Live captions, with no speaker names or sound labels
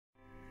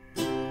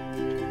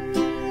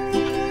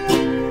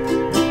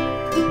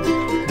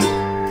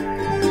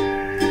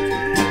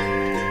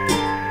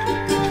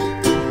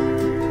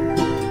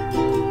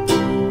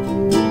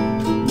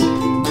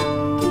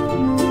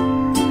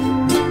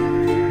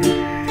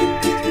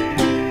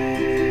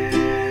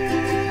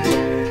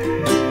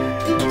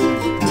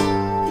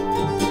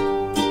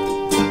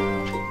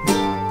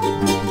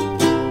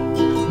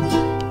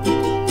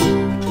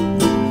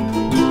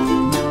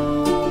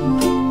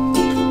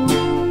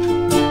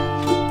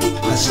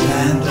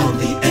stand on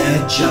the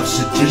edge of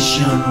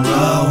Sedition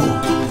Row,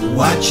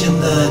 watching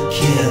the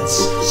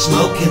kids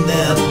smoking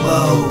their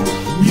blow.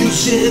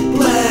 Music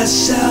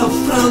blasts out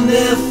from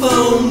their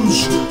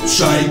phones,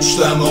 takes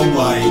them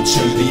away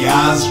to the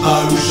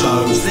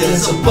Azbozos.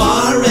 There's a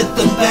bar at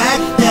the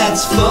back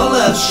that's full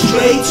of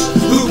straights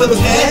who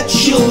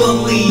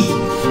perpetually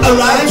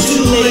arrive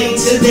too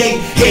late, and they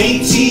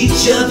hate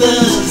each other,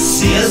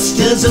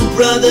 sisters and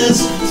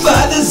brothers,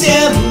 fathers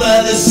and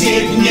mothers,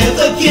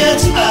 significant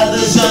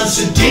others on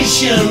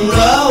Sedition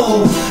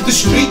Row. The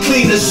street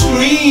cleaner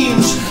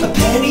screams, a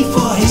penny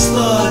for his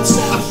thoughts,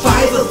 a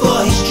fiver for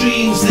his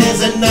dreams.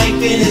 There's a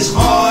knife in his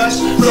heart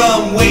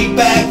from way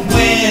back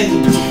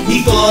when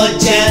he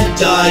fought and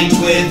died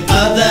with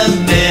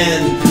other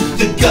men.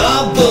 The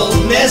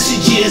garbled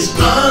messages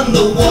on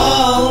the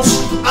walls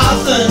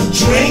often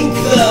drink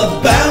the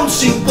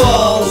bouncing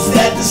balls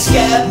that the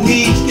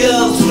scab-meat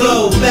girls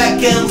throw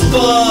back and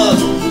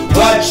forth.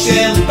 Watch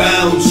them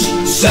bounce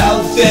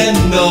south and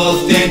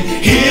north, and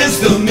here's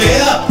the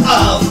mayor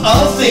of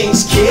all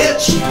things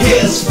kitsch.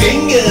 His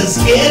fingers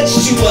itch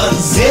to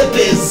unzip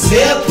his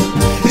zip.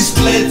 His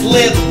split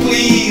lip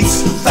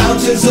bleeds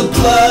fountains of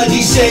blood.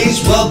 He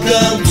says,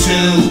 welcome to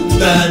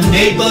the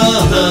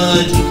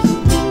neighborhood.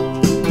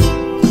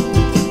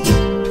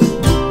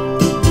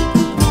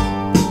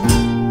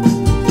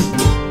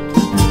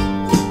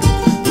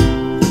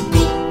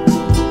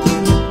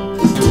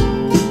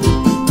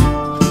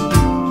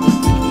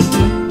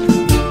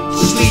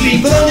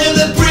 Under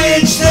the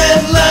bridge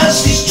that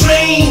lost his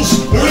trains,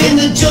 or in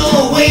the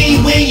doorway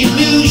where you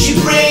lose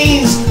your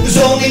brains. There's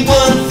only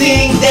one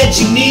thing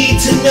that you need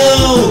to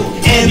know: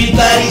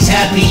 everybody's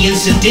happy in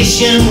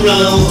Sedition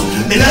Row.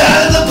 And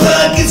out of the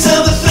pockets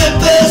of a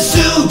threadbare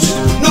suit,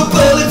 no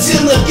bullets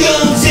in the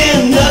guns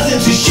and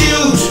nothing to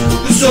shoot.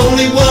 There's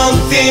only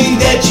one thing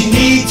that you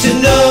need to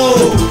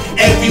know: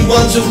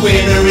 everyone's a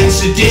winner in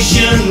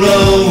Sedition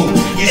Row.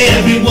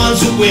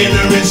 Everyone's a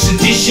winner in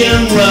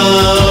Sedition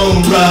Row.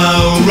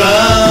 Row,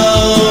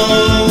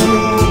 row,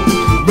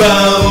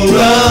 row,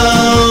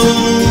 row.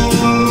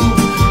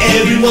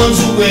 Everyone's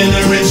a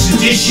winner in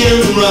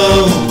Sedition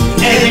Row.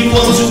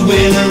 Everyone's a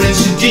winner in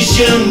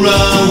Sedition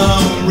Row.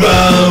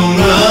 Row,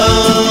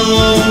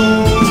 row,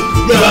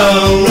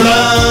 row,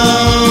 row.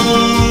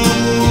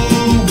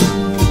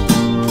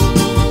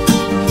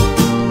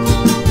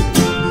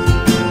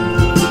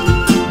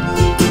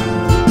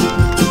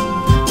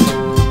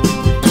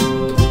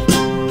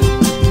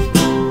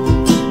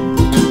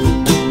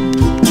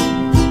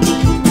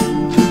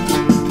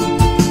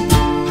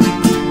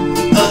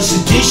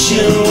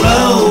 Sedition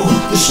Row,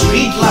 the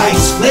street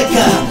lights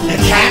flicker, the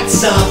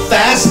cats are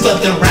fast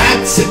but the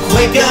rats are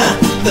quicker.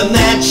 The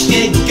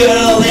matchstick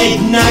girl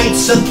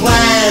ignites a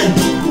plan,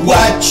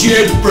 watch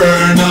it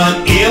burn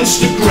on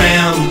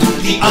Instagram.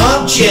 The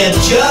armchair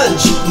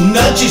judge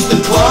nudges the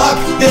clock,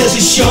 there's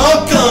a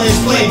shark on his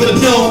plate but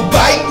no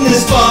bite in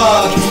his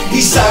bark.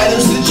 He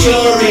silenced the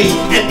jury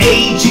an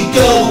age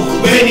ago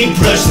when he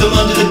brushed them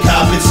under the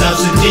carpets of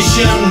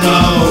Sedition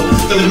Row.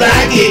 The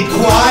ragged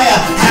choir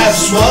have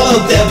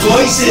swallowed their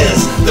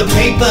voices, the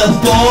paper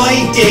boy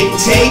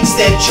dictates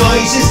their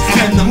choices,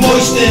 and the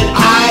moistened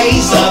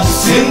eyes of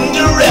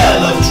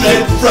Cinderella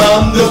drip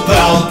from the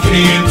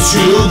balcony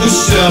into the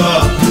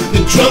cellar.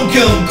 The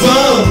drunken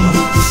bum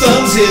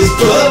thumbs his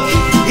book,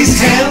 his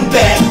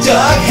handbag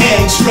dog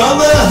hangs from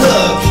a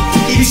hook.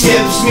 He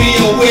tips me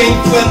a wink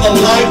when the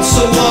lights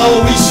are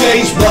low. He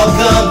says,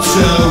 welcome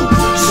to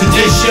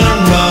Sedition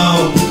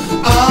Row.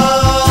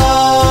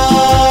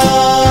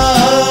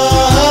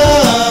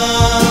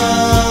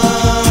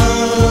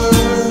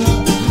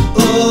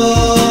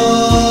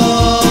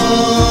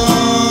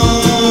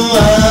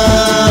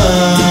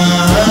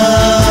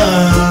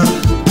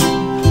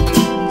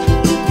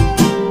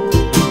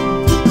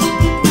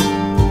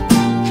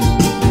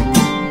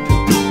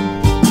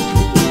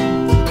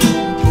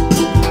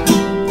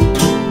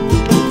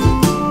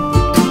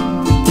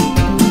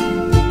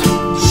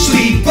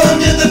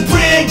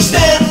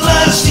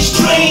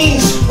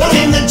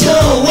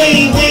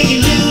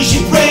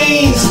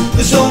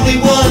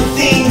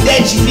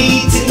 You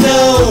need to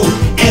know,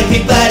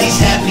 everybody's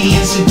happy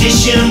in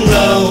Sedition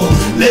Row.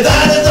 Live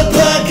out of the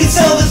pockets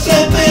of a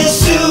threadbare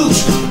suit,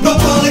 no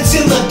bullets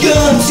in the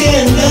guns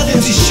and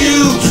nothing to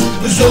shoot.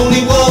 There's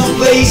only one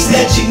place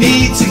that you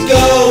need to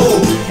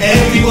go: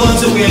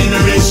 everyone's a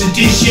winner in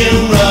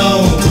Sedition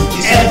Row.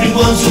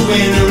 Everyone's a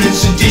winner in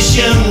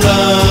Sedition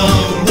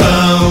Row.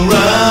 Row,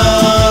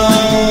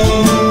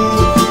 row,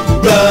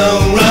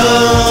 row,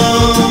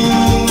 row.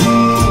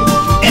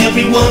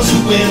 Everyone's a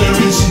winner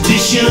in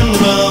Sedition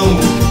Row.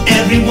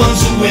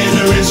 Everyone's a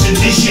winner in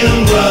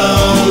Sedition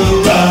Row.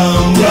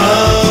 Row,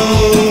 row,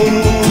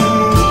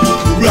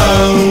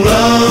 row,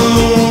 row.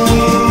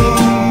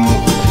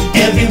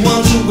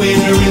 Everyone's a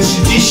winner in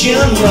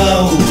Sedition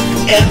Row.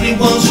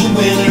 Everyone's a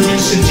winner in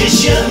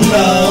Sedition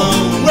Row.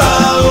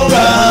 Row,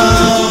 row.